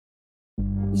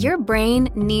Your brain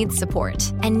needs support,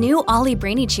 and new Ollie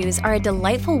Brainy Chews are a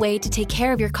delightful way to take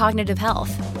care of your cognitive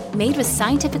health. Made with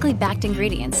scientifically backed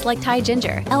ingredients like Thai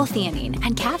ginger, L-theanine,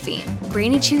 and caffeine,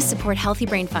 Brainy Chews support healthy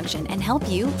brain function and help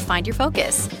you find your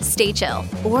focus, stay chill,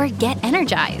 or get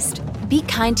energized. Be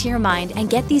kind to your mind and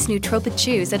get these nootropic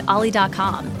chews at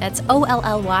ollie.com. That's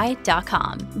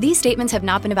OLLY.com. These statements have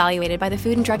not been evaluated by the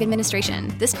Food and Drug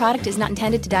Administration. This product is not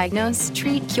intended to diagnose,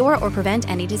 treat, cure, or prevent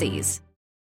any disease.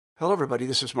 Hello, everybody.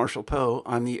 This is Marshall Poe.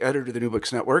 I'm the editor of the New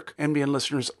Books Network. NBN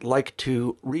listeners like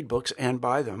to read books and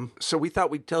buy them. So we thought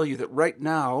we'd tell you that right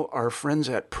now, our friends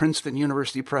at Princeton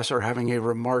University Press are having a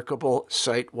remarkable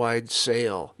site-wide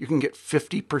sale. You can get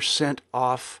 50%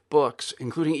 off books,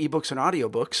 including ebooks and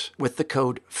audiobooks, with the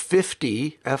code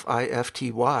 50,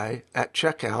 F-I-F-T-Y, at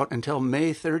checkout until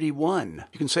May 31.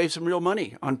 You can save some real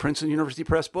money on Princeton University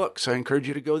Press books. I encourage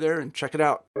you to go there and check it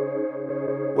out.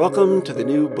 Welcome to the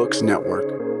New Books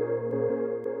Network.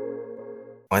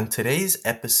 On today's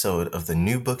episode of the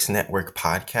New Books Network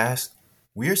podcast,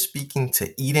 we are speaking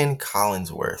to Eden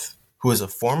Collinsworth, who is a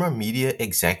former media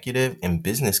executive and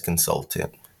business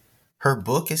consultant. Her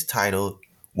book is titled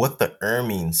What the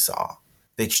Ermine Saw: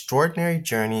 The Extraordinary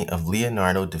Journey of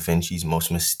Leonardo da Vinci's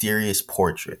Most Mysterious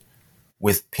Portrait,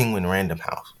 with Penguin Random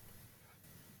House.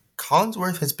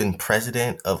 Collinsworth has been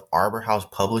president of Arbor House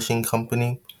Publishing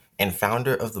Company and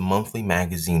founder of the monthly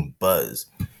magazine Buzz,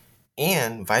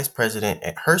 and vice president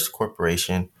at Hearst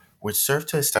Corporation, which served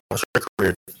to establish her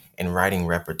career in writing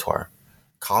repertoire.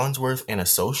 Collinsworth and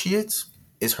Associates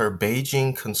is her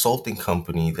Beijing consulting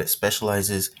company that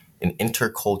specializes in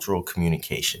intercultural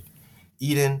communication.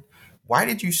 Eden, why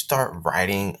did you start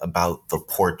writing about the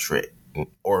portrait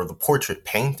or the portrait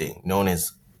painting known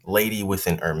as Lady with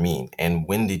an Ermine, and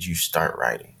when did you start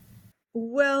writing?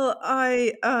 Well,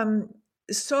 I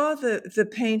saw the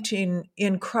painting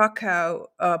in Krakow,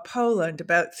 Poland,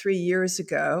 about 3 years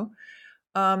ago,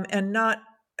 and not,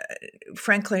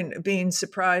 frankly, being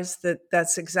surprised that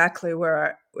that's exactly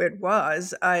where it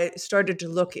was. I started to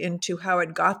look into how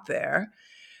it got there,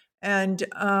 and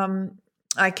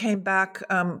I came back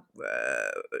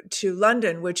to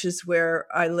London, which is where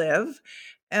I live,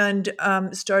 and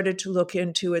started to look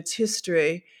into its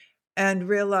history and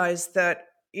realized that,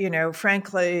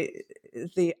 frankly,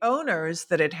 the owners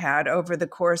that it had over the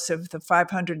course of the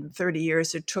 530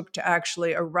 years it took to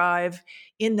actually arrive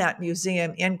in that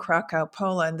museum in Krakow,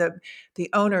 Poland, the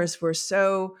owners were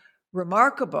so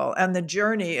remarkable, and the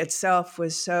journey itself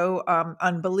was so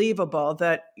unbelievable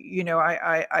that,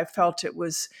 I felt it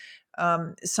was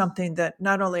something that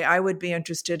not only I would be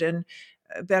interested in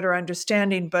better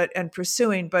understanding and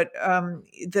pursuing, but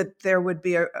that there would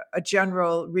be a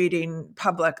general reading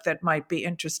public that might be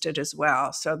interested as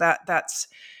well. So that's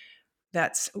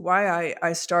why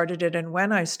I started it and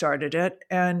when I started it.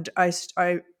 And I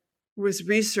was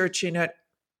researching it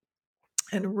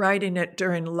and writing it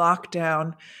during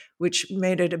lockdown, which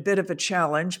made it a bit of a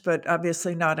challenge, but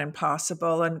obviously not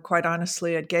impossible. And quite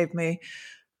honestly, it gave me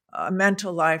a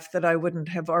mental life that I wouldn't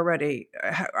have otherwise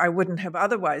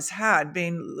had,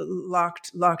 being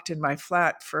locked in my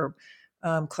flat for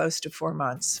close to 4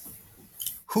 months.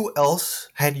 Who else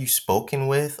had you spoken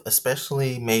with,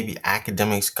 especially maybe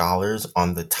academic scholars,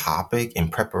 on the topic in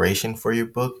preparation for your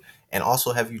book? And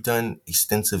also, have you done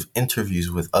extensive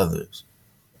interviews with others?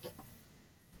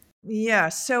 Yeah,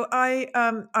 so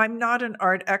I'm not an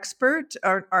art expert,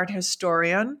 art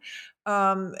historian.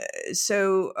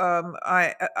 So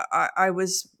I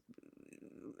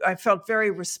felt very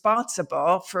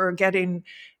responsible for getting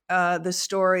the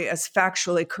story as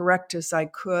factually correct as I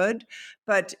could,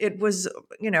 but it was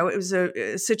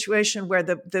a situation where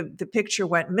the picture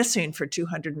went missing for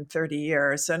 230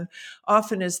 years, and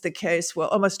often is the case, well,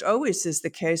 almost always is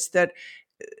the case, that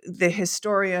the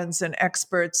historians and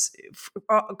experts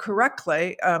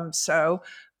correctly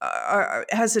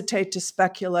hesitate to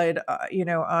speculate,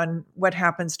 on what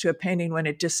happens to a painting when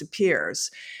it disappears.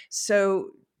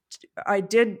 So I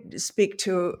did speak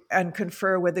to and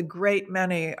confer with a great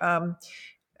many,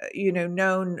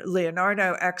 known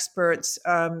Leonardo experts,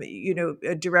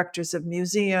 directors of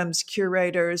museums,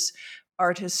 curators,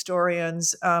 art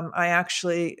historians. I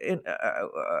actually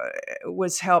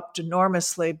was helped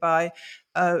enormously by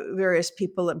various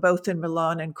people both in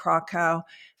Milan and Krakow,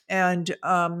 and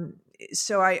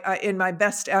so I, in my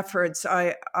best efforts,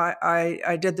 I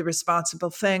did the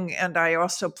responsible thing, and I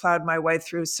also plowed my way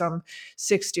through some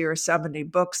 60 or 70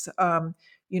 books,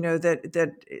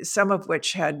 that some of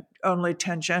which had only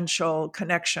tangential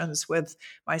connections with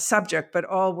my subject, but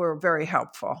all were very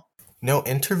helpful. No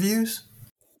interviews?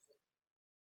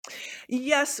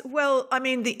 Yes. Well, I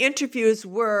mean, the interviews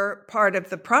were part of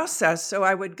the process. So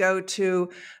I would go to,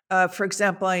 for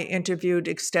example, I interviewed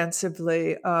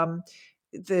extensively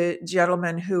the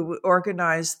gentleman who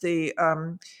organized the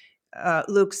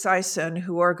Luke Sison,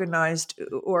 who organized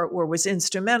or was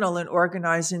instrumental in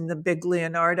organizing the big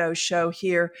Leonardo show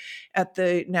here at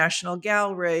the National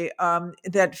Gallery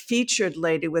that featured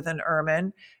Lady with an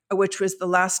Ermine, which was the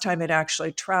last time it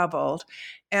actually traveled.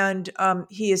 And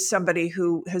he is somebody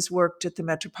who has worked at the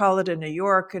Metropolitan New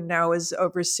York and now is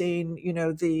overseeing,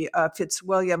 the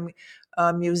Fitzwilliam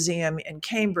Museum in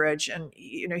Cambridge. And,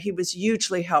 he was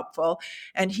hugely helpful.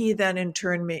 And he then in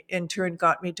turn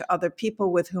got me to other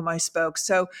people with whom I spoke.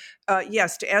 So,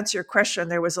 yes, to answer your question,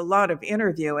 there was a lot of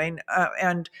interviewing.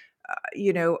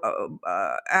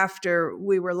 After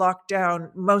we were locked down,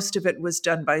 most of it was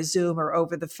done by Zoom or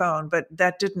over the phone, but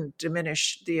that didn't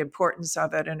diminish the importance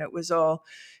of it. And it was all,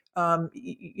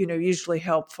 usually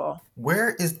helpful.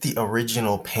 Where is the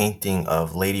original painting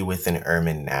of Lady with an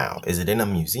Ermine now? Is it in a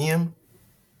museum?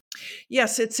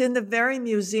 Yes, it's in the very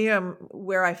museum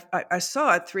where I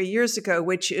saw it 3 years ago,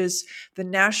 which is the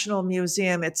National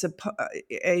Museum. It's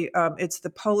it's the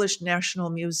Polish National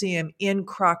Museum in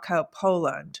Krakow,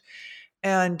 Poland,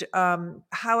 and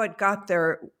how it got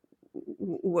there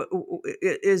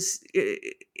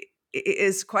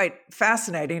is quite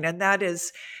fascinating, and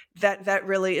that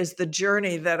really is the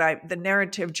journey the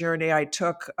narrative journey I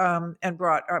took, and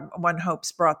brought one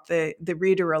hopes brought the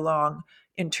reader along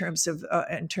in terms of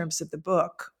the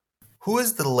book. Who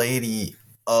is the lady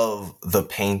of the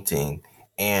painting,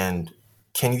 and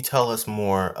can you tell us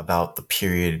more about the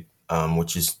period,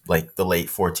 which is like the late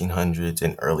 1400s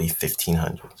and early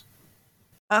 1500s?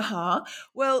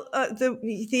 Well,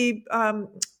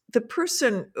 the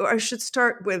person I should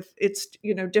start with, it's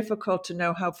difficult to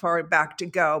know how far back to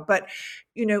go, but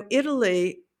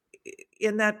Italy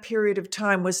in that period of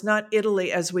time was not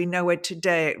Italy as we know it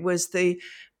today.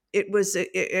 It was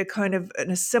a kind of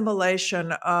an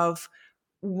assimilation of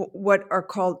what are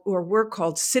called or were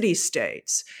called city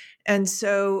states. And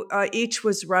so each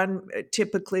was run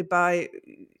typically by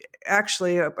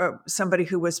actually somebody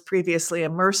who was previously a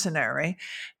mercenary,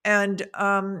 and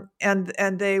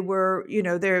they were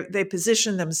they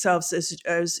positioned themselves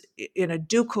as in a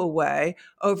ducal way,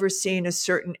 overseeing a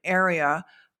certain area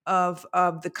of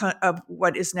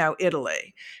what is now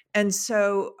Italy. And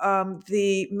so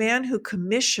the man who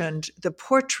commissioned the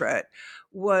portrait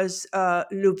was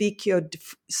Ludovico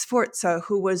Sforza,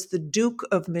 who was the Duke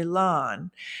of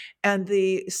Milan. And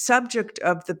the subject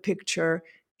of the picture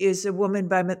is a woman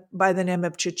by the name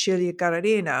of Cecilia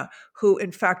Gararina, who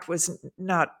in fact was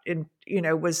not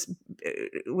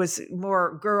was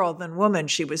more girl than woman.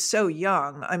 She was so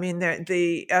young. I mean,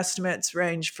 the estimates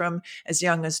range from as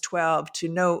young as 12 to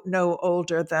no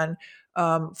older than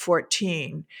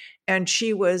 14. And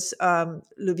she was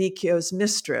Ludovico's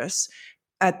mistress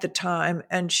at the time,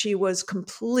 and she was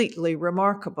completely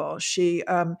remarkable. She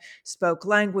spoke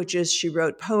languages, she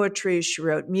wrote poetry, she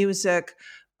wrote music.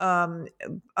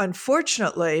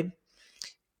 Unfortunately,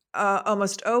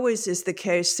 almost always is the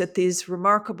case that these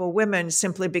remarkable women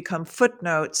simply become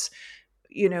footnotes,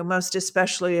 most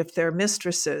especially if they're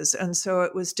mistresses. And so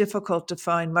it was difficult to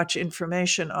find much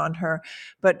information on her.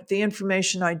 But the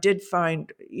information I did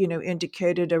find,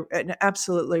 indicated an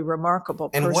absolutely remarkable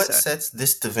person. And what sets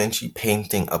this Da Vinci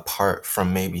painting apart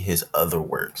from maybe his other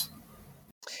works?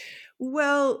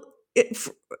 Well,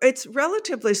 it's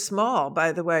relatively small,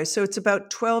 by the way. So it's about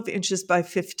 12 inches by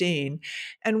 15.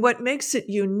 And what makes it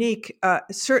unique,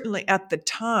 certainly at the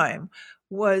time,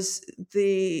 was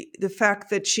the fact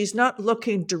that she's not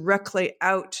looking directly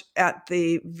out at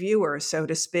the viewer, so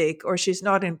to speak, or she's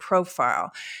not in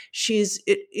profile.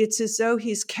 It's as though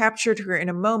he's captured her in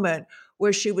a moment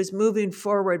where she was moving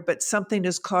forward, but something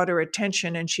has caught her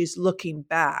attention and she's looking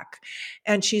back.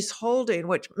 And she's holding,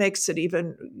 which makes it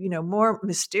even, more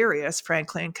mysterious,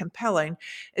 frankly, and compelling,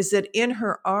 is that in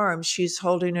her arms, she's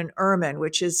holding an ermine,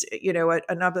 which is,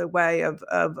 another way of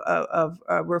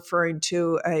referring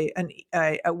to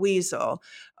a weasel,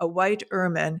 a white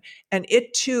ermine. And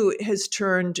it too has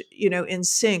turned, in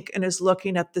sync and is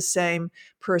looking at the same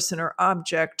person or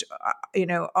object,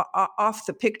 off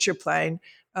the picture plane.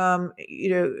 So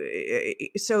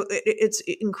it's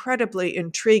incredibly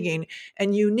intriguing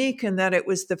and unique in that it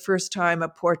was the first time a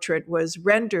portrait was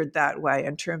rendered that way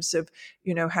in terms of,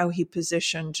 how he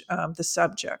positioned the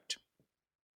subject.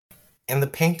 And the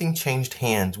painting changed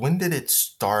hands. When did it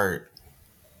start,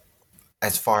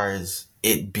 as far as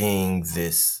it being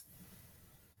this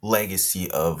legacy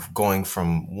of going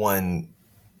from one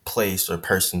place or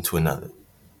person to another?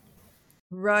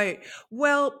 Right.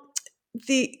 Well,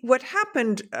 what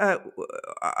happened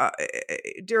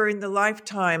during the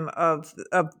lifetime of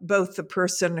both the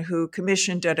person who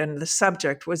commissioned it and the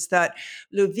subject was that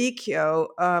Lovicchio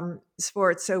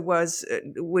Sforza was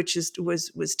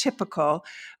typical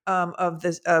of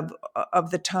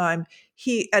the time.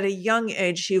 He, at a young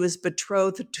age, he was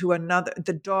betrothed to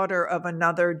the daughter of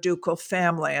another ducal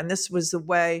family, and this was the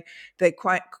way they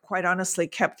quite honestly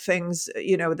kept things,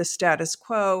 the status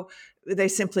quo. They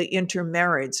simply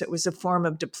intermarried. So it was a form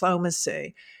of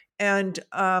diplomacy. And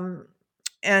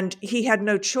he had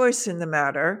no choice in the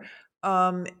matter.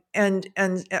 And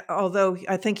although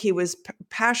I think he was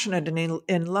passionate and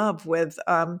in love with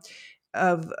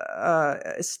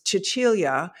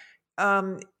Cecilia,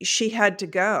 she had to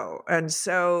go. And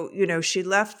so, she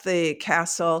left the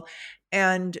castle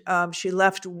and she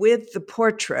left with the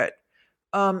portrait.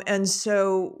 And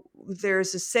so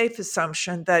there's a safe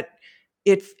assumption that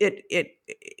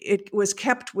it was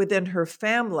kept within her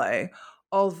family,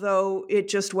 although it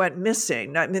just went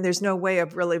missing. I mean, there's no way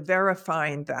of really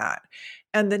verifying that.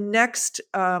 And the next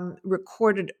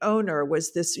recorded owner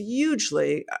was this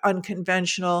hugely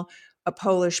unconventional, a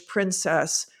Polish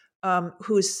princess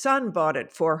whose son bought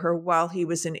it for her while he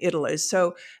was in Italy.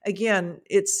 So again,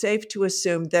 it's safe to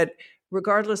assume that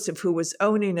regardless of who was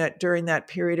owning it during that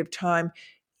period of time,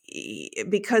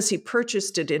 because he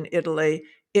purchased it in Italy,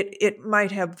 it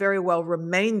might have very well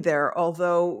remained there,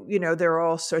 although, there are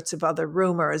all sorts of other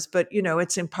rumors, but,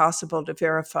 it's impossible to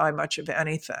verify much of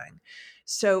anything.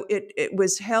 So it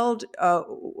was held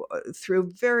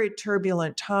through very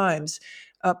turbulent times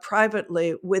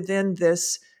privately within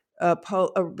this a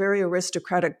very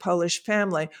aristocratic Polish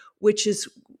family, which is,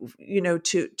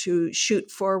 to shoot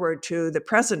forward to the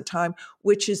present time,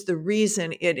 which is the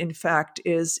reason it in fact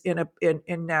is in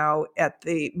now at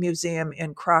the museum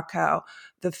in Krakow.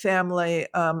 The family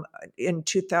in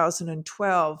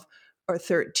 2012 or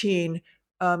 13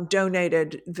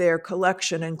 donated their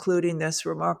collection, including this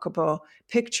remarkable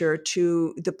picture,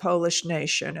 to the Polish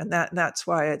nation, and that's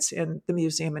why it's in the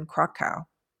museum in Krakow.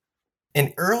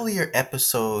 An earlier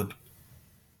episode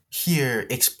here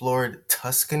explored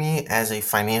Tuscany as a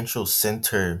financial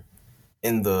center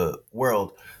in the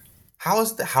world. How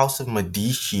is the House of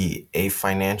Medici a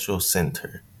financial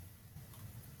center?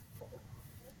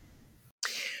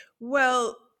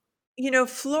 Well,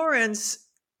 Florence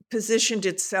positioned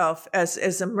itself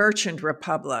as a merchant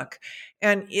republic,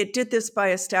 and it did this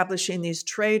by establishing these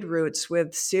trade routes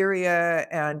with Syria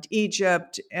and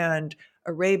Egypt and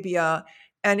Arabia.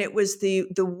 And it was the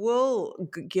wool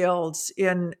guilds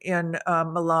in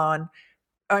Milan.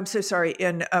 I'm so sorry,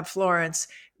 in Florence,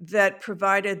 that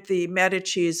provided the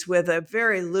Medicis with a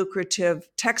very lucrative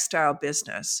textile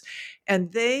business.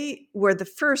 And they were the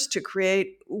first to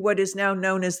create what is now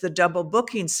known as the double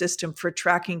booking system for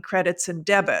tracking credits and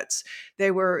debits.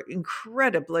 They were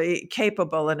incredibly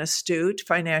capable and astute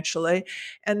financially,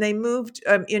 and they moved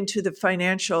into the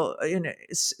financial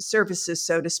services,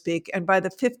 so to speak. And by the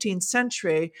 15th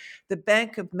century, the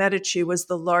Bank of Medici was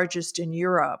the largest in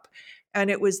Europe. And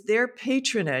it was their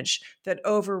patronage that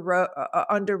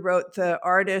underwrote the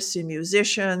artists and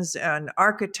musicians and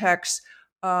architects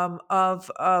of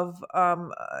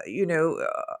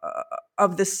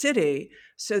the city.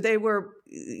 So they were,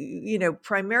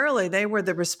 primarily they were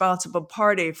the responsible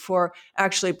party for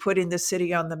actually putting the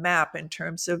city on the map in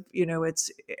terms of, its,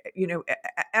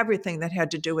 everything that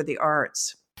had to do with the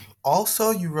arts.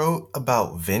 Also, you wrote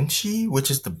about Vinci, which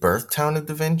is the birth town of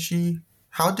Da Vinci.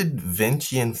 How did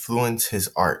Vinci influence his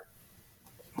art?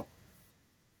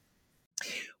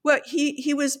 Well,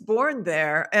 he was born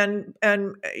there, and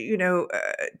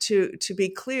to be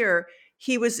clear,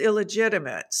 he was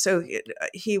illegitimate. So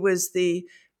he was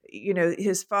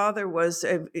his father was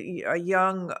a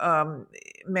young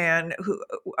man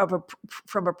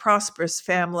from a prosperous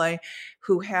family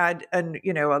who had a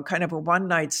kind of a one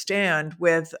night stand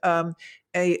with a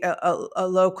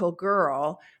local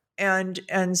girl. And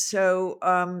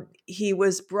so he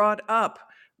was brought up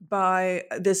by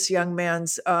this young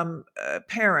man's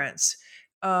parents,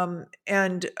 and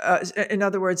in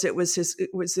other words, it was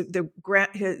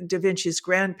Da Vinci's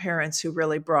grandparents who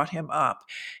really brought him up,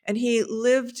 and he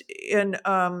lived in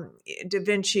Da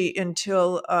Vinci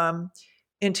until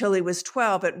he was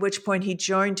 12, at which point he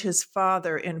joined his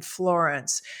father in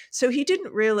Florence. So he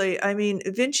didn't really. I mean,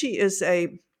 Vinci is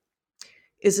a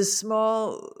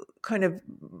small kind of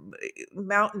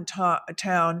mountain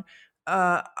town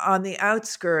on the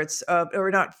outskirts of,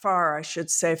 or not far, I should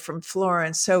say, from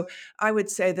Florence. So I would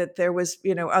say that there was,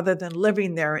 other than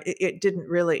living there, it didn't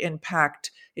really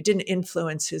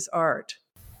influence his art.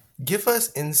 Give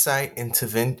us insight into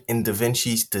in Da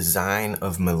Vinci's design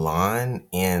of Milan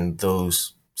and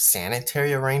those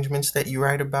sanitary arrangements that you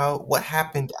write about. What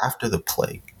happened after the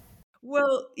plague?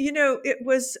 Well, it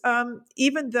was,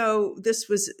 even though this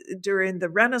was during the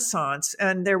Renaissance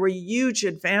and there were huge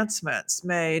advancements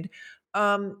made,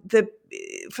 for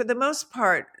the most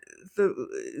part,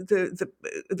 the,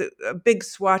 the big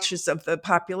swatches of the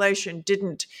population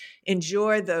didn't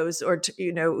enjoy those, or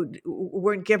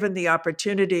weren't given the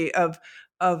opportunity of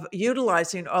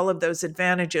utilizing all of those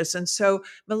advantages. And so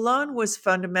Milan was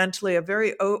fundamentally a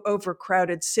very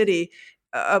overcrowded city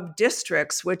of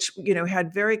districts, which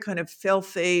had very kind of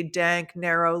filthy, dank,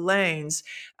 narrow lanes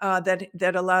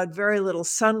that allowed very little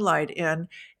sunlight in,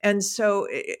 and so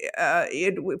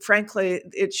frankly,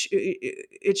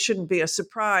 it shouldn't be a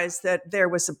surprise that there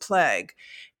was a plague,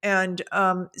 and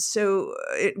so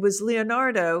it was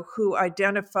Leonardo who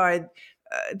identified.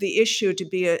 The issue to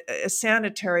be a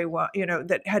sanitary one,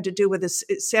 that had to do with a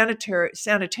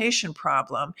sanitation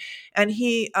problem, and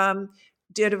he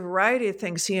did a variety of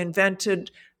things. He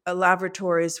invented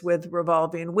laboratories with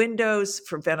revolving windows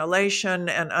for ventilation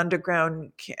and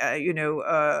underground,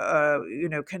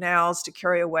 canals to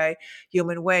carry away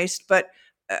human waste. But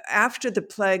after the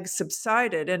plague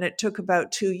subsided, and it took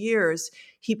about 2 years,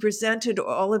 he presented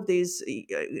all of these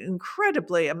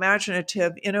incredibly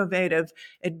imaginative, innovative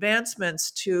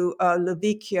advancements to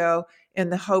Lovicchio in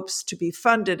the hopes to be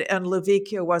funded, and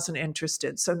Lovicchio wasn't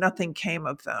interested, so nothing came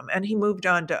of them. And he moved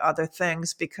on to other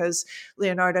things because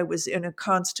Leonardo was in a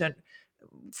constant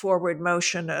forward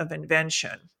motion of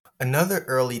invention. Another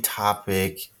early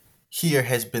topic here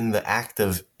has been the act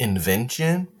of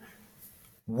invention.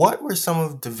 What were some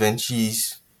of Da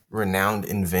Vinci's renowned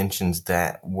inventions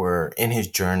that were in his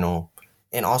journal?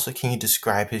 And also, can you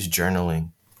describe his journaling?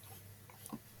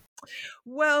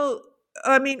 Well,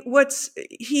 I mean, this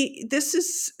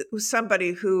is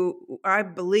somebody who I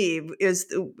believe is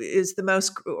the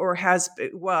most, or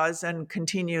was and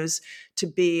continues to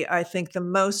be, I think, the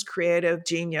most creative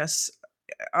genius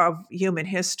of human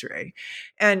history.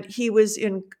 And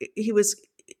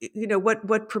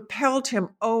what propelled him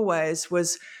always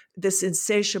was this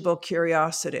insatiable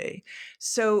curiosity.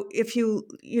 So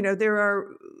there are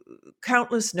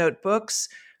countless notebooks.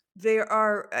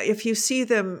 If you see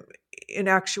them in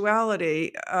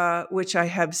actuality, which I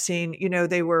have seen,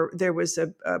 there was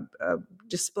a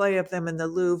display of them in the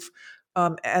Louvre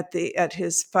at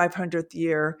his 500th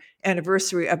year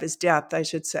anniversary of his death, I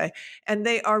should say, and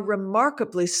they are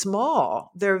remarkably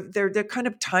small. They're kind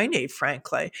of tiny,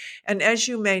 frankly. And as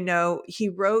you may know, he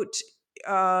wrote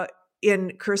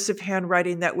in cursive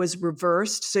handwriting that was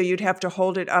reversed, so you'd have to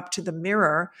hold it up to the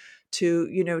mirror to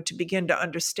begin to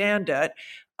understand it.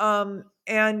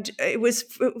 And the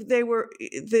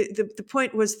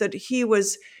point was that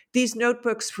these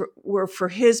notebooks were for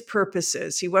his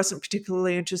purposes. He wasn't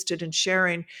particularly interested in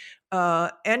sharing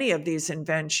any of these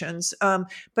inventions.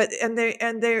 But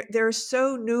they're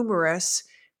so numerous,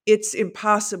 it's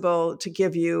impossible to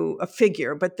give you a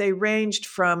figure, but they ranged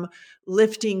from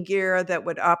lifting gear that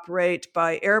would operate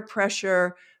by air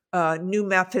pressure, new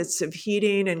methods of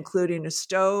heating, including a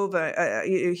stove.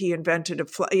 He invented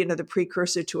the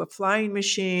precursor to a flying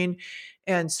machine,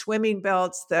 and swimming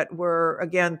belts that were,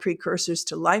 again, precursors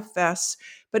to life vests.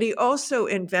 But he also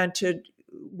invented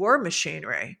war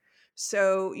machinery.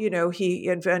 So, he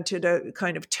invented a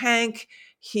kind of tank.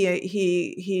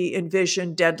 He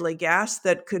envisioned deadly gas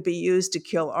that could be used to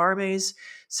kill armies.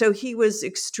 So he was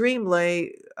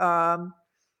extremely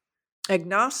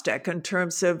agnostic in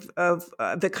terms of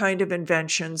the kind of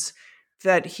inventions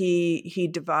that he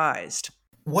devised.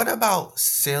 What about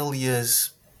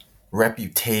Celia's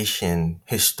reputation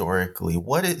historically?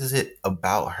 What is it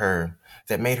about her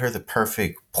that made her the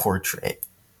perfect portrait?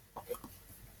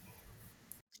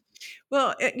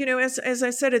 Well, as I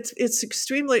said, it's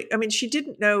extremely. I mean, she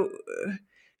didn't know.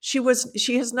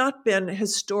 She has not been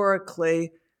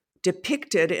historically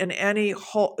depicted in any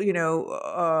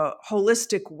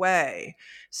holistic way.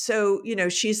 So,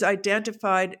 she's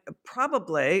identified,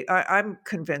 probably, I'm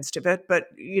convinced of it, but,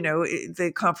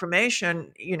 the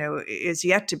confirmation, is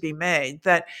yet to be made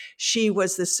that she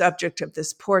was the subject of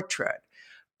this portrait.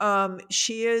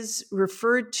 She is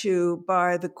referred to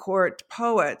by the court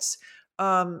poets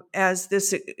as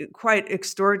this quite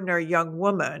extraordinary young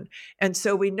woman. And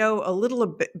so we know a little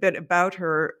bit about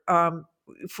her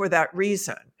for that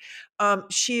reason.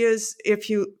 She is, if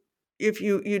you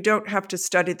don't have to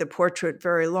study the portrait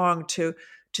very long to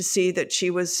see that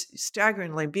she was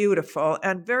staggeringly beautiful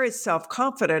and very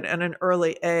self-confident at an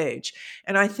early age.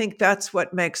 And I think that's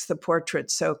what makes the portrait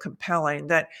so compelling,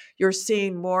 that you're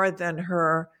seeing more than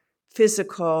her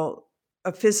physical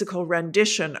a physical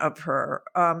rendition of her.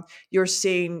 You're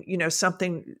seeing,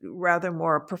 something rather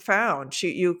more profound.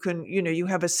 You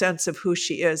have a sense of who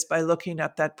she is by looking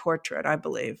at that portrait, I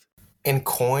believe. In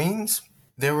coins,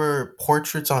 there were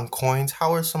portraits on coins.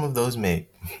 How are some of those made?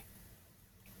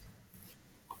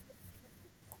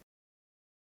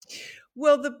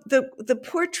 Well, the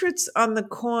portraits on the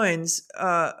coins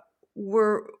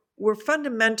were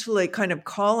fundamentally kind of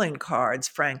calling cards,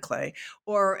 frankly,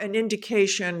 or an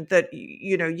indication that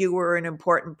you were an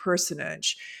important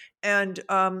personage. And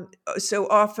so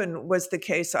often was the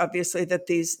case, obviously, that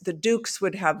the dukes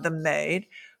would have them made.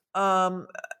 Um,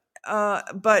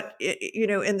 but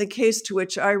in the case to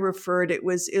which I referred, it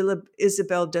was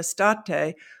Isabel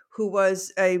d'Estate, who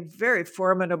was a very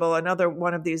formidable, another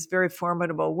one of these very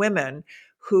formidable women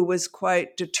who was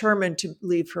quite determined to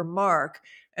leave her mark.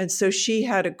 And so she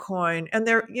had a coin, and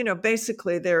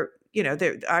basically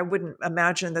I wouldn't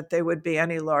imagine that they would be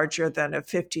any larger than a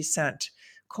 50-cent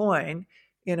coin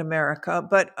in America.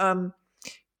 But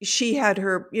she had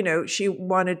her, she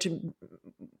wanted to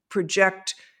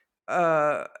project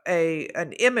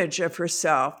an image of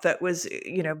herself that was,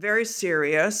 very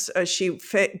serious. She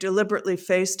deliberately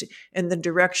faced in the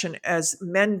direction as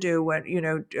men do when,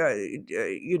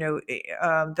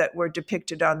 that were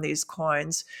depicted on these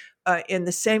coins. In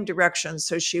the same direction.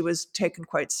 So she was taken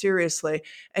quite seriously.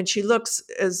 And she looks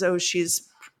as though she's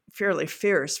fairly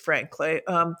fierce, frankly.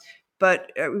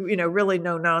 But really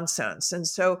no nonsense. And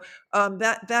so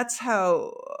that's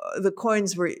how the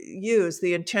coins were used.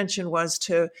 The intention was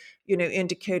to,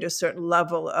 indicate a certain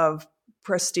level of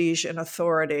prestige and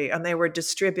authority, and they were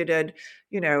distributed,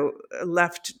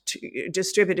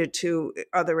 distributed to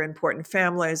other important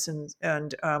families,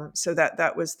 and so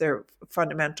that was their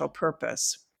fundamental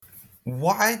purpose.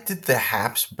 Why did the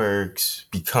Habsburgs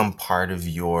become part of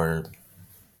your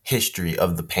history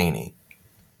of the painting?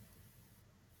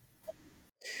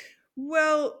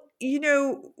 Well,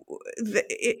 the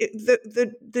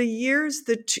years,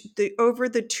 over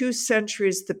the 2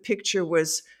 centuries, the picture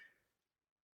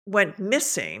went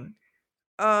missing.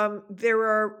 There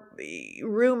are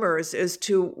rumors as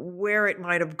to where it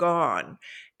might have gone,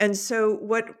 and so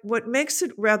what makes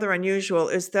it rather unusual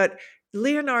is that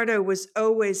Leonardo was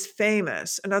always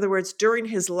famous. In other words, during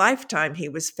his lifetime, he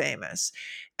was famous,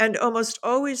 and almost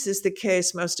always is the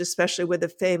case, most especially with a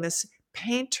famous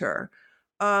painter.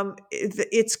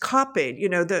 It's copied.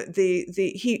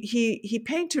 He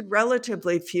painted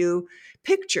relatively few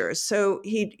pictures, so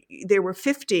there were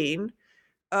 15,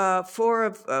 4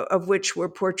 of which were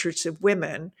portraits of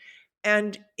women.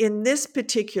 And in this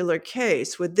particular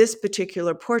case, with this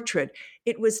particular portrait,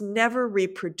 it was never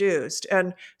reproduced.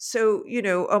 And so,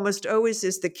 almost always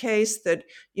is the case that,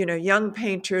 young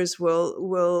painters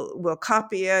will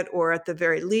copy it, or at the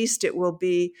very least, it will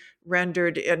be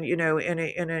rendered in,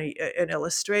 an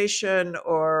illustration,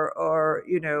 or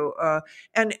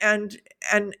and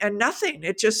nothing.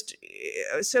 It just,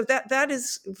 so that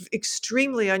is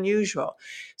extremely unusual.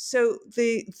 So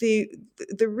the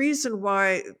reason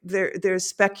why there's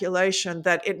speculation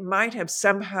that it might have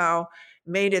somehow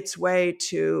made its way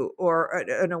to, or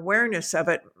an awareness of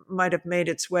it might have made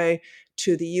its way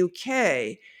to the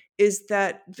UK, is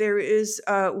that there is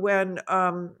when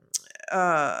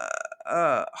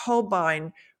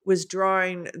Holbein was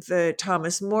drawing the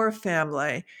Thomas More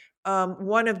family,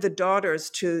 one of the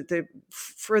daughters to the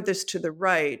furthest to the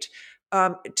right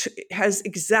has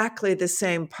exactly the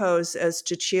same pose as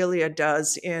Cecilia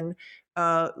does in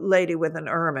Lady with an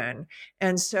Ermine.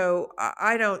 And so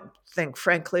I don't think,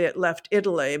 frankly, it left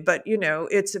Italy, but,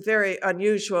 it's a very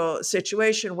unusual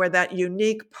situation where that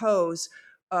unique pose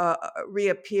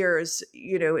reappears,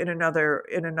 in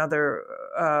another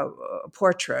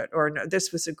portrait, or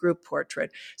this was a group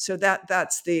portrait. So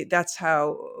that's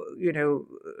how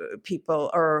people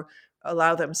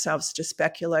allow themselves to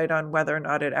speculate on whether or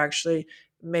not it actually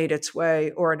made its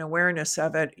way, or an awareness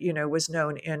of it, was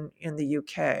known in the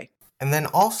UK. And then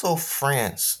also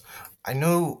France. I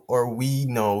know, or we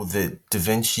know, that Da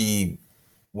Vinci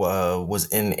was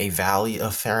in a valley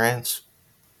of France.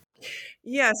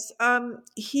 Yes,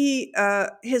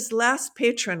 his last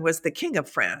patron was the King of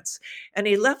France, and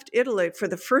he left Italy for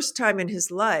the first time in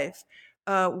his life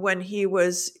when he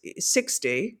was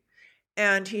 60,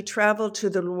 and he traveled to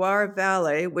the Loire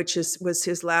Valley, which was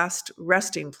his last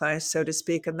resting place, so to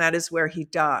speak, and that is where he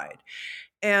died.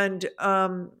 And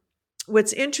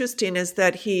what's interesting is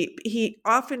that he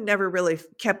often never really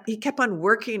kept on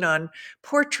working on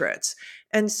portraits.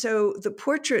 And so the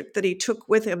portrait that he took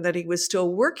with him that he was still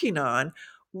working on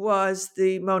was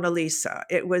the Mona Lisa.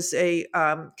 It was a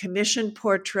commissioned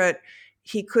portrait.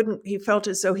 He felt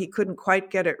as though he couldn't quite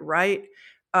get it right.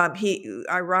 He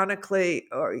ironically,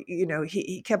 or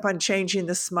he kept on changing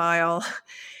the smile,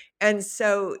 and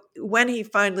so when he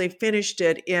finally finished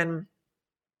it in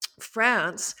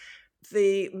France,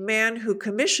 the man who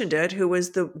commissioned it, who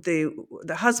was the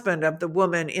husband of the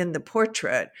woman in the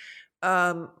portrait,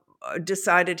 um,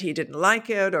 decided he didn't like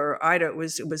it, or it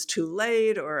was too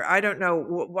late, or I don't know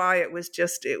why it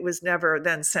was never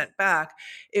then sent back.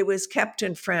 It was kept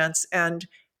in France, and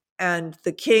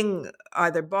the king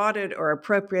either bought it or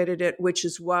appropriated it, which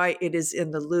is why it is in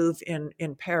the Louvre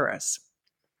in Paris.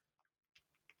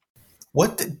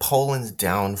 What did Poland's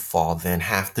downfall then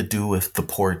have to do with the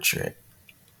portrait?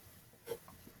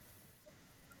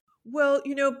 Well,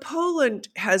 Poland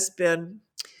has been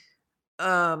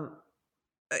um,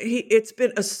 it's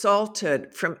been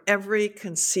assaulted from every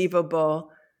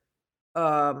conceivable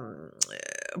um,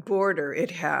 border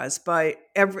it has by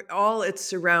all its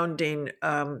surrounding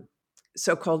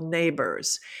so-called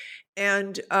neighbors.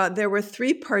 And there were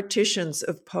three partitions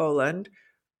of Poland.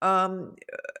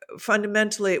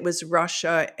 Fundamentally, it was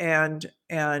Russia and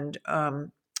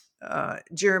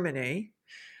Germany,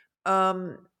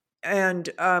 um, and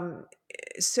and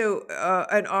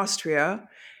Austria,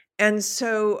 and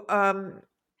so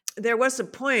there was a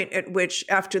point at which,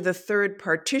 after the third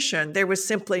partition, there was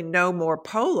simply no more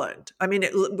Poland. I mean,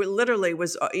 it literally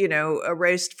was,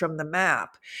 erased from the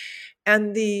map.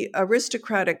 And the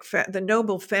aristocratic, the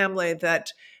noble family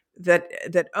that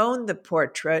owned the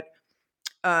portrait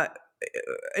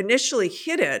initially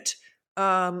hid it.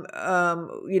 When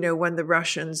the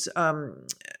Russians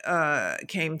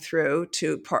came through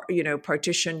to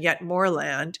partition yet more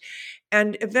land,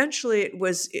 and eventually it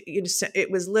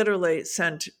was literally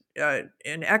sent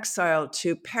in exile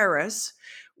to Paris,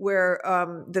 where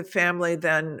the family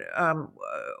then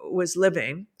was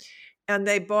living, and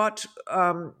they bought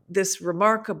this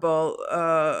remarkable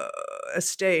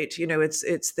estate.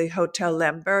 It's the Hotel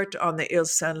Lambert on the Ile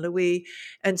Saint Louis,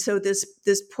 and so this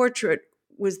portrait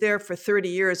was there for 30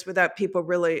 years without people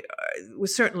really,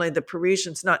 was certainly the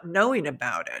Parisians, not knowing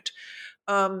about it.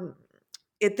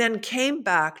 It then came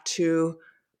back to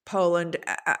Poland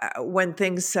when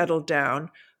things settled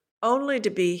down, only to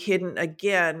be hidden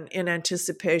again in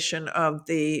anticipation of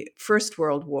the First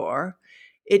World War.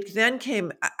 It then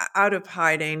came out of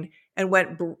hiding and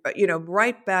went,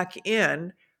 right back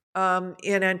in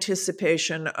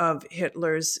anticipation of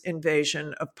Hitler's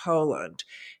invasion of Poland.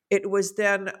 It was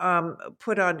then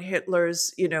put on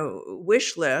Hitler's,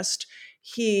 wish list.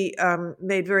 He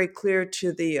made very clear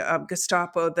to the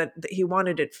Gestapo that he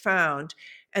wanted it found,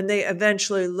 and they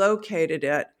eventually located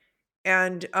it.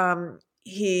 And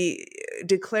he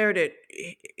declared it,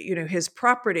 his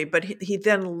property, but he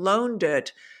then loaned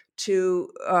it to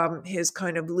his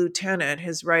kind of lieutenant,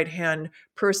 his right-hand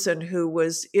person who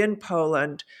was in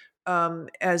Poland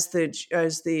as the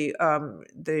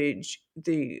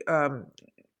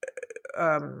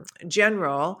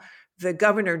general, the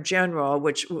governor general,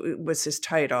 which was his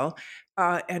title,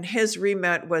 and his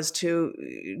remit was to,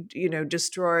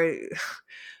 destroy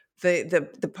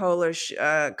the Polish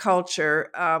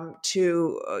culture,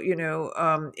 to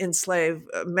enslave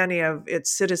many of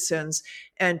its citizens,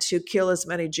 and to kill as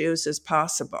many Jews as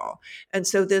possible. And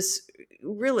so this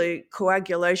really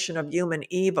coagulation of human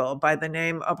evil by the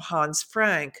name of Hans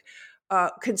Frank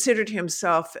considered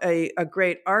himself a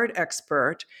great art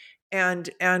expert, and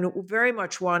very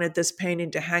much wanted this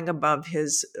painting to hang above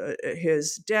his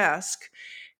desk.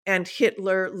 And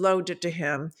Hitler loaned it to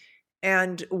him.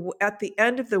 And at the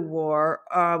end of the war,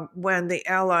 when the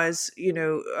Allies,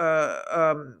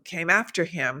 came after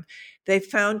him, they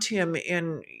found him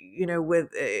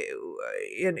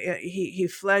he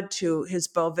fled to his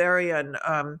Bavarian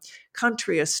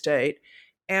country estate,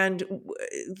 and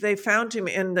they found him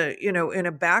in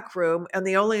a back room, and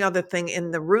the only other thing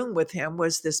in the room with him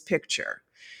was this picture.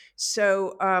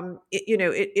 So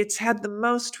it's had the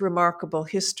most remarkable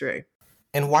history.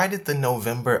 And why did the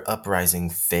November uprising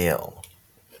fail?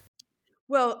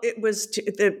 Well, it was,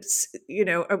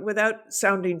 without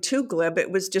sounding too glib,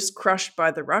 it was just crushed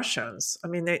by the Russians. I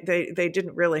mean, they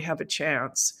didn't really have a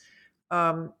chance.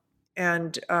 I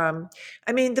mean,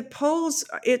 the Poles,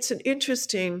 it's an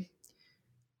interesting,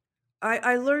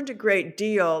 I learned a great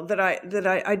deal that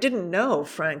I didn't know,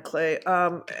 frankly.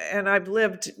 And I've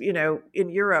lived, in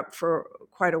Europe for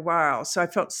quite a while, so I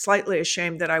felt slightly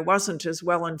ashamed that I wasn't as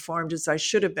well informed as I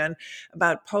should have been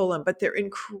about Poland. But they're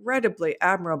incredibly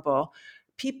admirable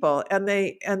people, and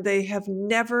they have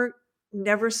never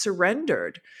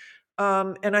surrendered.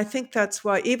 And I think that's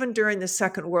why, even during the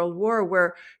Second World War,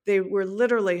 where they were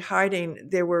literally hiding,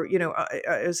 they were,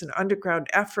 it was an underground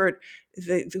effort.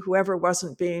 Whoever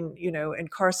wasn't being,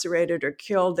 incarcerated or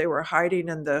killed, they were hiding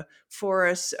in the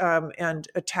forests and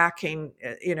attacking,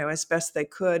 as best they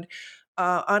could.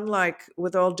 Unlike,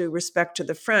 with all due respect to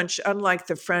the French,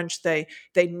 they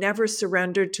never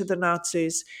surrendered to the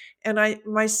Nazis. And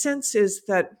my sense is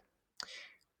that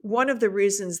one of the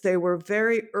reasons they were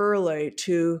very early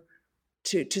to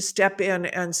step in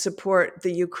and support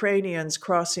the Ukrainians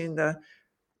crossing the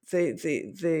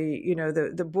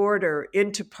border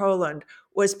into Poland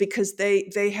was because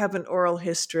they have an oral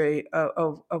history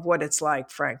of what it's like,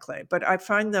 frankly. But I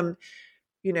find them,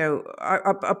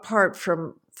 apart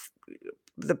from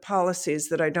the policies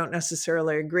that I don't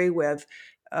necessarily agree with,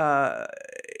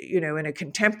 in a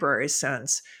contemporary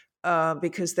sense,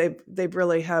 because they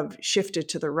really have shifted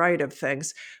to the right of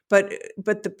things. But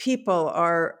the people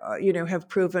are, have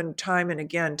proven time and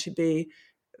again to be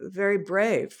very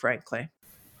brave, frankly.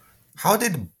 How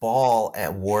did Ball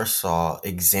at Warsaw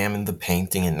examine the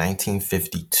painting in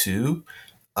 1952?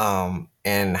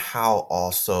 And how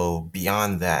also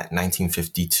beyond that,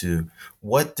 1952,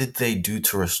 what did they do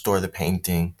to restore the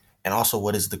painting? And also,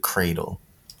 what is the cradle?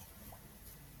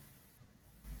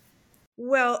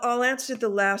 Well, I'll answer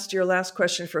your last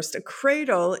question first. A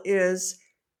cradle is,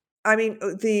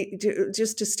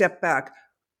 just to step back,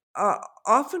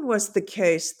 often was the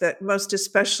case that, most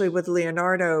especially with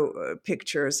Leonardo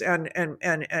pictures and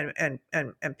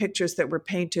pictures that were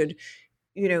painted,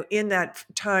 in that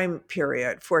time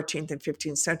period, 14th and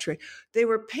 15th century, they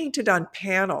were painted on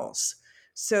panels.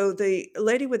 So the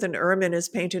Lady with an Ermine is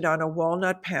painted on a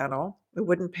walnut panel, a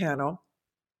wooden panel.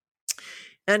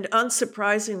 And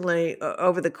unsurprisingly,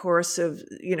 over the course of,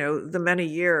 the many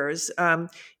years,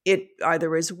 it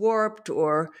either is warped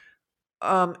or,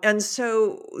 and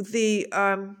so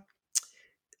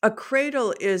a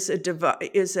cradle is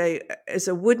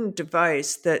a wooden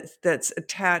device that's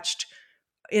attached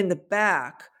in the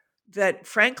back that,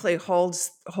 frankly,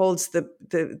 holds the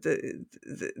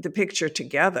picture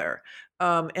together,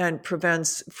 and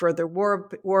prevents further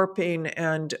warping,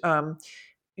 and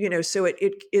so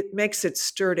it makes it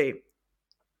sturdy.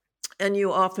 And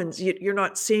you're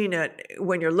not seeing it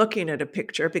when you're looking at a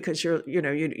picture, because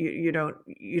you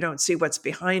don't see what's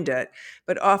behind it.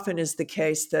 But often is the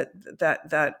case that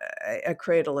a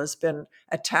cradle has been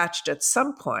attached at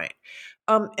some point.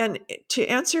 And to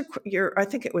answer I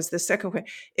think it was the second question,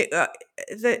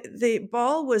 the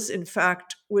Ball was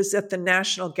at the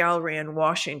National Gallery in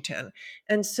Washington.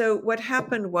 And so what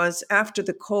happened was, after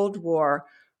the Cold War,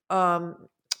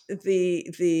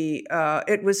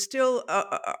 it was still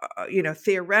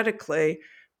theoretically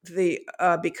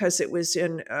because it was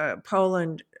in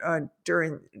Poland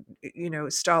during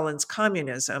Stalin's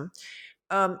communism.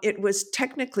 It was,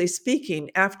 technically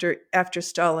speaking, after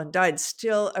Stalin died,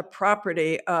 still a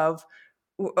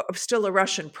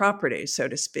Russian property, so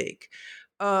to speak.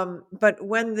 But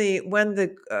when the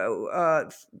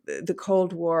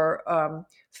Cold War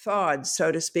thawed,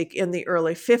 so to speak, in the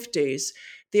early 50s,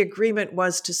 the agreement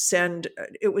was to send.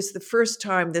 It was the first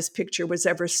time this picture was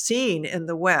ever seen in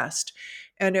the West,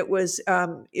 and it was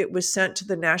sent to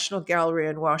the National Gallery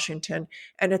in Washington.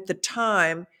 And at the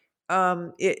time,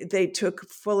 they took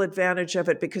full advantage of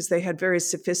it because they had very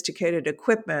sophisticated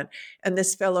equipment, and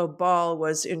this fellow Ball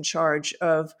was in charge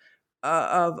of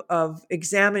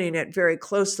examining it very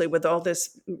closely with all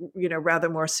this, rather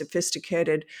more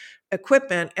sophisticated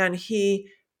equipment. And he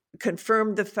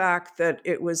confirmed the fact that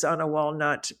it was on a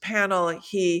walnut panel.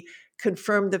 He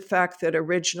confirmed the fact that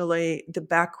originally the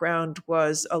background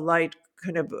was a light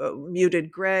kind of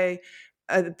muted gray,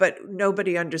 but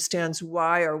nobody understands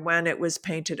why or when it was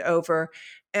painted over.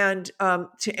 And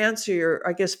to answer your,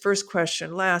 I guess, first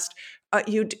question last,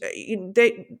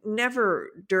 they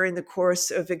never, during the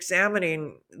course of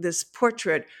examining this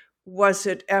portrait, was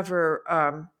it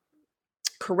ever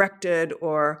corrected,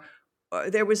 or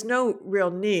there was no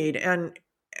real need. And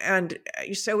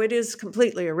so it is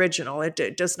completely original.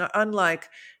 It does not, unlike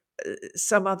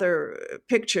some other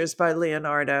pictures by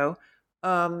Leonardo,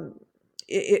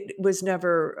 it was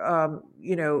never,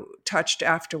 touched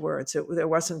afterwards. There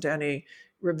wasn't any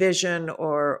revision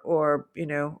or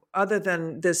other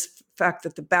than this fact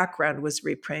that the background was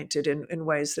repainted in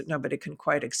ways that nobody can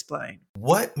quite explain.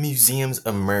 What museums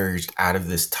emerged out of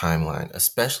this timeline,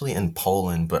 especially in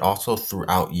Poland, but also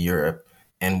throughout Europe?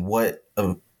 And what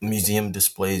museum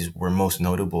displays were most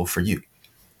notable for you?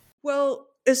 Well,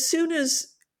 as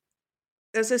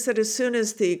I said, as soon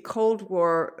as the Cold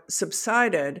War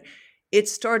subsided, it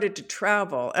started to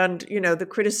travel. And, the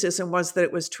criticism was that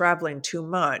it was traveling too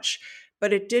much.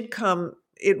 but it did come.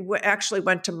 Actually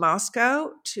went to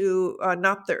Moscow, to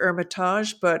not the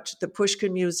Hermitage, but the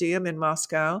Pushkin Museum in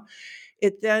Moscow.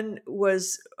 It then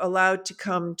was allowed to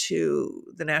come to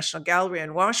the National Gallery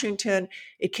in Washington.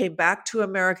 It came back to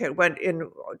America. It went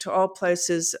to all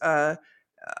places.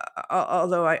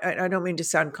 Although I don't mean to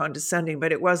sound condescending,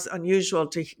 but it was unusual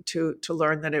to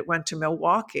learn that it went to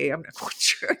Milwaukee. I'm not quite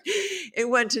sure. It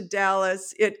went to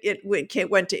Dallas.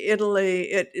 It went to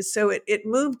Italy. It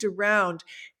moved around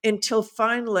until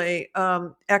finally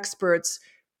experts,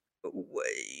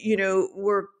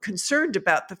 were concerned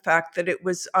about the fact that it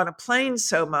was on a plane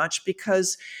so much,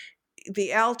 because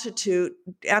the altitude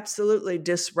absolutely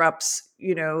disrupts,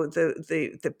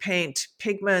 the paint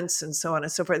pigments and so on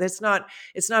and so forth. It's not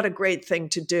a great thing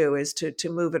to do, is to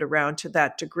move it around to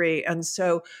that degree. And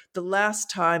so the last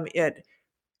time it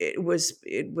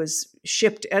was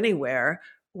shipped anywhere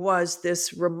was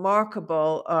this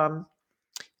remarkable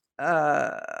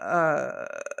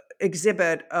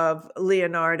exhibit of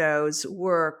Leonardo's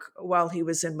work while he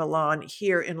was in Milan,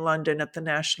 here in London at the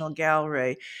National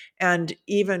Gallery. And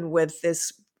even with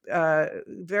this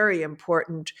very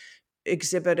important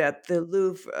exhibit at the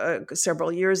Louvre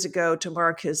several years ago to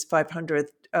mark his 500th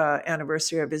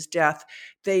anniversary of his death,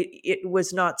 it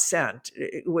was not sent,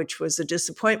 which was a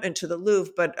disappointment to the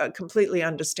Louvre, but completely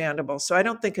understandable. So I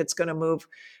don't think it's going to move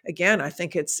again. I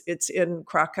think it's in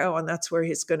Krakow, and that's where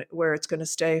it's going to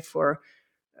stay for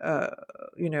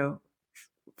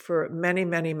for many,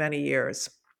 many, many years.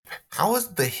 How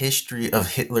was the history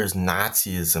of Hitler's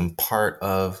Nazism part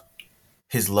of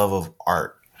his love of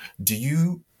art? Do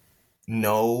you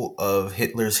know of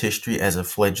Hitler's history as a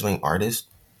fledgling artist?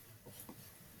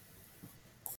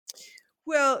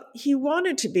 Well, he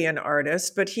wanted to be an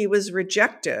artist, but he was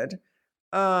rejected.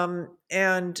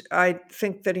 And I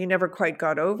think that he never quite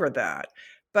got over that.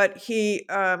 But he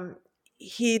then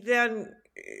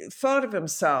thought of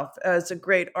himself as a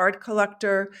great art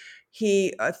collector.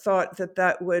 He thought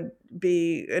that would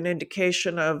be an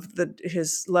indication of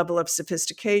his level of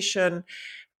sophistication.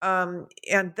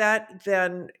 And that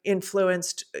then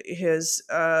influenced his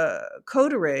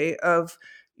coterie of,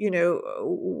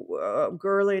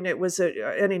 Gerling. It was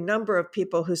any number of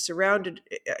people who surrounded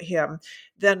him,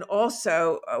 then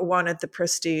also wanted the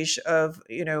prestige of,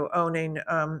 owning,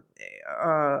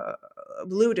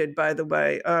 looted, by the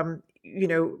way,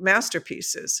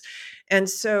 masterpieces. And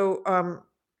so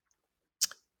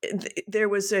there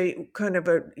was a kind of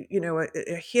a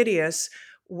hideous,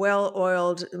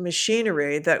 well-oiled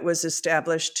machinery that was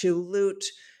established to loot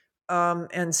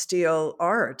and steal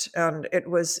art. And it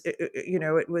was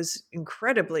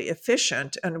incredibly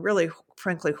efficient and really,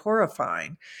 frankly,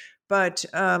 horrifying. But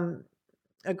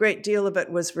a great deal of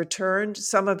it was returned.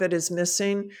 Some of it is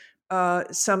missing.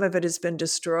 Some of it has been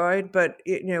destroyed. But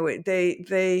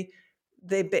they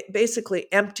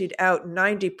basically emptied out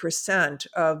 90%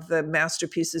 of the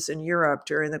masterpieces in Europe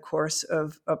during the course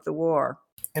of the war.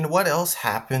 And what else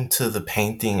happened to the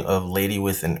painting of Lady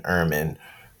with an Ermine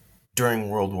during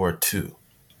World War II?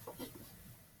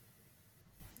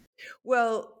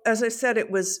 Well, as I said,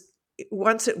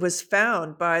 once it was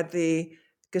found by the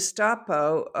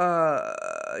Gestapo,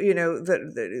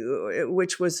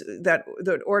 which was that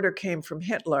the order came from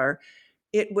Hitler.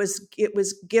 It was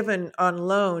given on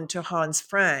loan to Hans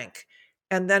Frank,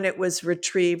 and then it was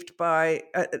retrieved by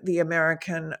the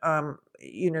American,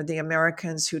 the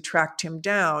Americans who tracked him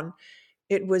down.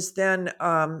 It was then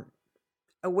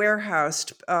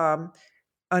warehoused.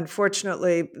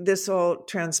 Unfortunately, this all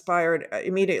transpired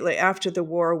immediately after the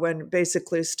war, when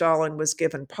basically Stalin was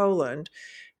given Poland.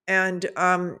 And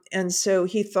so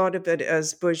he thought of it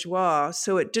as bourgeois.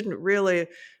 So it didn't really,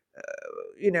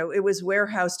 it was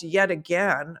warehoused yet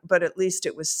again, but at least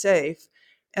it was safe.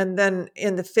 And then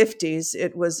in the 50s,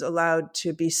 it was allowed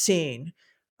to be seen.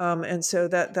 And so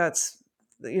that's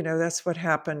what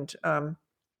happened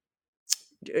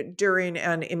during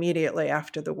and immediately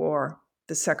after the war,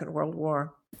 the Second World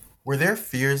War. Were there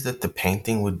fears that the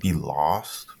painting would be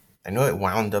lost? I know it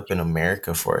wound up in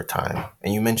America for a time,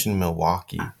 and you mentioned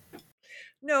Milwaukee.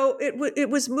 No, it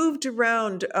was moved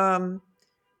around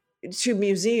to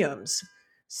museums,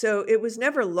 so it was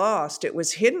never lost. It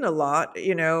was hidden a lot,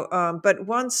 but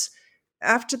once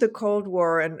after the Cold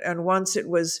War, and once it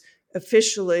was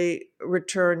officially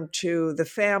returned to the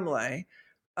family,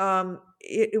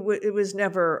 it was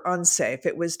never unsafe.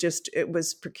 It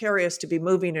was precarious to be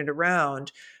moving it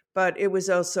around. But it was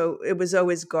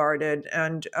always guarded,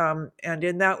 and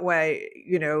in that way,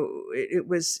 it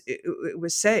was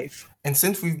safe. And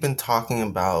since we've been talking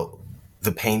about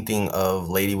the painting of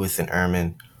Lady with an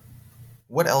Ermine,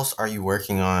 what else are you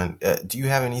working on? Do you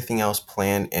have anything else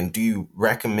planned? And do you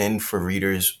recommend for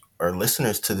readers or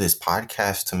listeners to this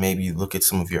podcast to maybe look at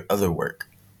some of your other work?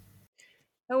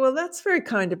 Oh, well, that's very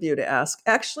kind of you to ask.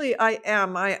 Actually, I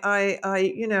am.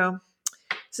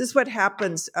 This is what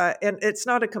happens, and it's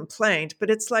not a complaint, but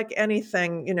it's like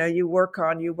anything. You work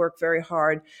on. You work very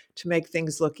hard to make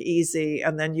things look easy,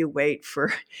 and then you wait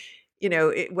for,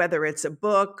 whether it's a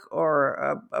book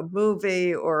or a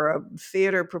movie or a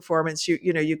theater performance.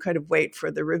 You kind of wait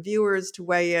for the reviewers to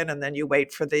weigh in, and then you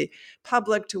wait for the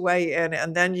public to weigh in,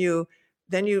 and then you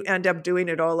end up doing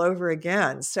it all over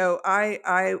again. So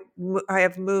I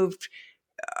have moved.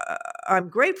 I'm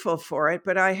grateful for it,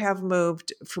 but I have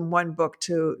moved from one book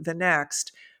to the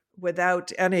next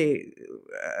without any,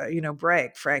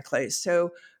 break, frankly.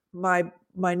 So my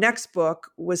next book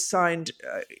was signed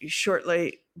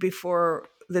shortly before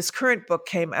this current book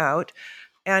came out,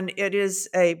 and it is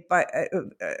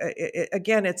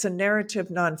again, it's a narrative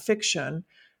nonfiction.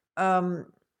 Um,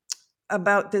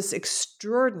 about this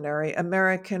extraordinary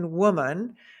American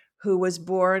woman who was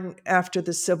born after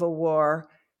the Civil War,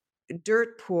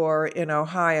 dirt poor in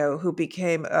Ohio, who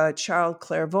became a child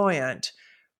clairvoyant.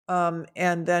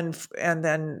 And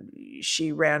then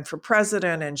she ran for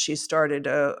president, and she started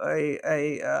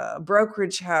a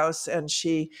brokerage house, and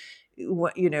she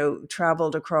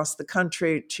traveled across the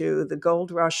country to the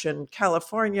gold rush in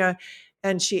California,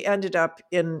 and she ended up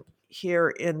here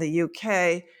in the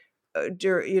UK,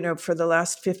 for the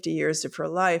last 50 years of her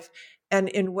life. And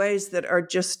in ways that are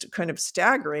just kind of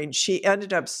staggering, she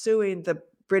ended up suing the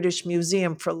British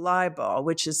Museum for libel,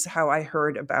 which is how I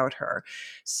heard about her.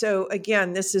 So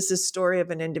again, this is a story of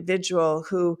an individual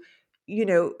who,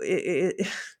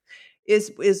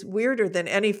 is weirder than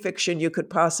any fiction you could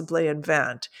possibly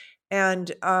invent,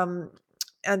 and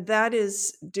that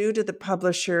is due to the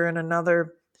publisher in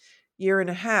another year and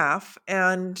a half.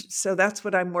 And so that's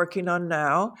what I'm working on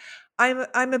now.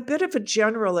 I'm a bit of a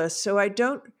generalist, so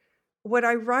what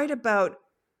I write about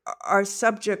are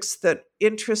subjects that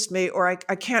interest me or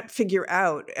I can't figure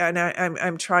out, and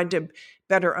I'm trying to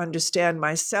better understand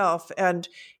myself. And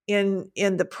in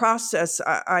the process,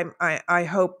 I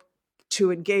hope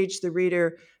to engage the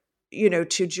reader,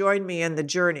 to join me in the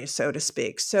journey, so to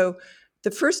speak. So the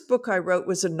first book I wrote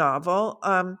was a novel.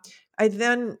 I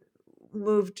then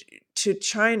moved to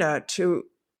China to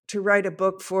write a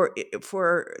book for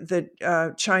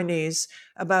the Chinese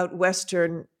about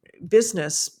Western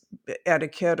business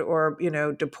etiquette or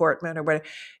deportment or whatever.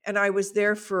 And I was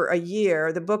there for a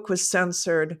year. The book was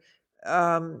censored,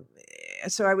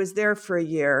 so I was there for a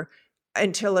year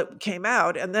until it came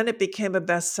out, and then it became a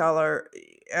bestseller,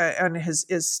 and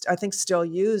is I think still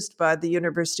used by the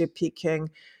University of Peking,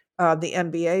 the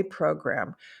MBA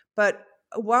program. But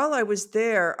while I was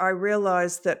there, I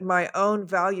realized that my own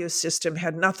value system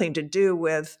had nothing to do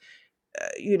with,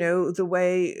 the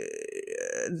way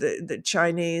the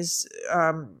Chinese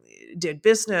did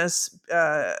business,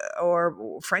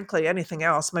 or frankly anything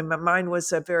else. Mine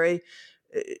was a very,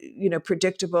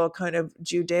 predictable kind of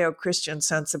Judeo-Christian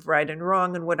sense of right and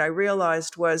wrong. And what I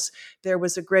realized was there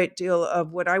was a great deal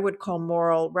of what I would call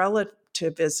moral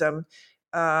relativism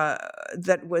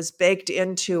that was baked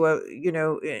into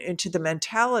into the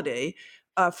mentality.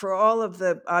 For all of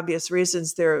the obvious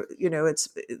reasons, they're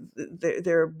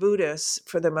Buddhists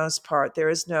for the most part. There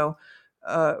is no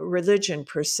religion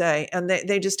per se, and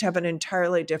they just have an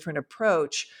entirely different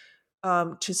approach,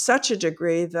 to such a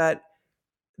degree that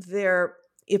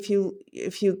if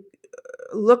you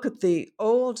look at the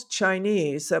old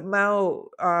Chinese, Mao,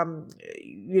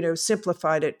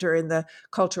 simplified it during the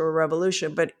Cultural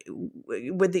Revolution, but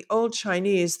with the old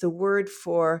Chinese, the word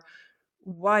for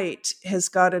white has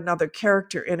got another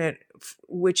character in it,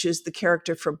 which is the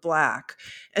character for black.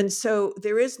 And so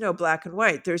there is no black and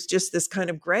white. There's just this kind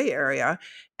of gray area.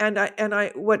 And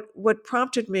what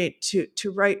prompted me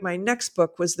to write my next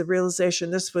book was the realization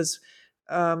this was,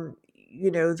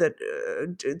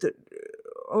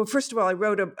 first of all, I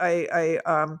wrote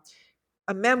a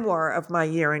memoir of my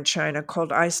year in China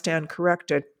called I Stand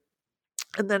Corrected.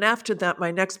 And then after that, my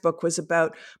next book was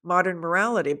about modern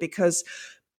morality because,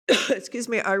 excuse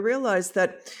me, I realized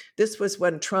that this was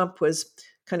when Trump was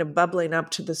kind of bubbling up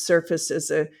to the surface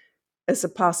as a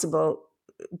possible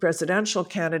presidential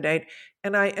candidate.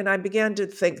 And I began to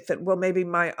think that, well, maybe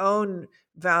my own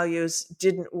values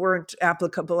weren't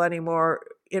applicable anymore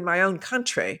in my own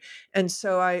country. And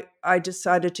so I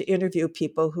decided to interview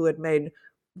people who had made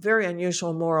very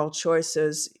unusual moral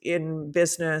choices in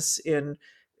business, in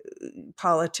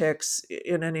politics,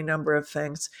 in any number of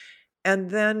things. And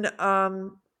then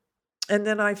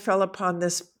I fell upon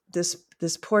this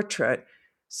portrait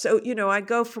So, I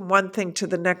go from one thing to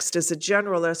the next as a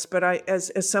generalist, but I,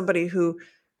 as somebody who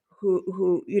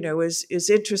is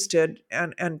interested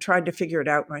and trying to figure it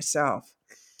out myself.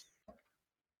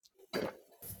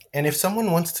 And if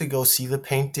someone wants to go see the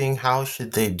painting, how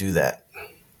should they do that?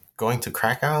 Going to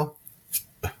Krakow?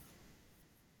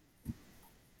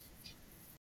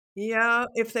 Yeah,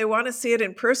 if they want to see it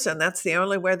in person, that's the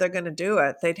only way they're going to do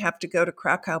it. They'd have to go to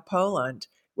Krakow, Poland,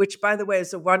 which, by the way,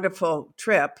 is a wonderful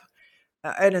trip,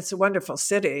 and it's a wonderful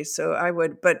city. So I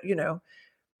would, but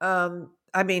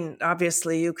I mean,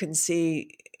 obviously, you can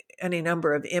see any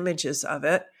number of images of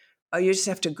it. You just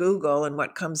have to Google, and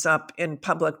what comes up in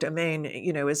public domain,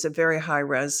 is a very high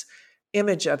res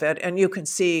image of it, and you can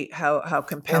see how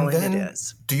compelling And then, it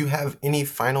is. do you have any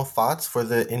final thoughts for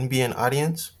the NBN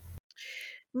audience?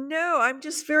 No, I'm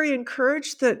just very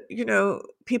encouraged that,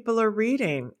 people are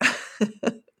reading.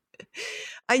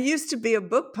 I used to be a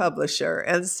book publisher,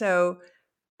 and so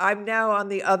I'm now on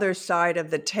the other side of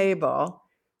the table,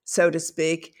 so to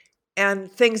speak, and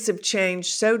things have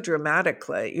changed so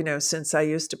dramatically, since I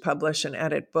used to publish and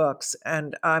edit books,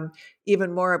 and I'm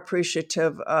even more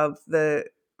appreciative of the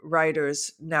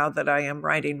writers now that I am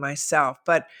writing myself.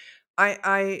 But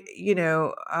I'm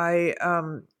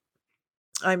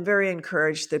very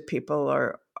encouraged that people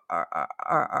are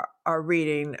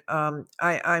reading.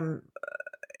 I'm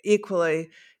equally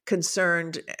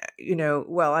concerned.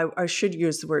 Well, I should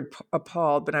use the word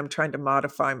appalled, but I'm trying to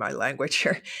modify my language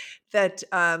here. That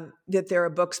there are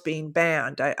books being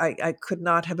banned. I could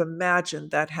not have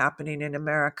imagined that happening in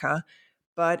America,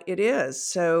 but it is.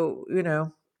 So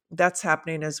that's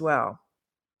happening as well.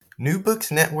 New Books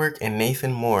Network and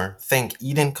Nathan Moore thank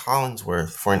Eden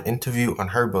Collinsworth for an interview on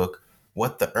her book,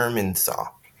 What the Ermines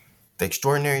Saw: The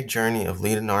Extraordinary Journey of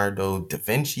Leonardo da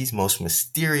Vinci's Most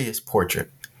Mysterious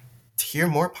Portrait. To hear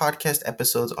more podcast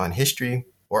episodes on history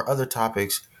or other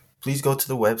topics, please go to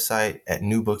the website at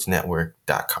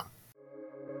newbooksnetwork.com.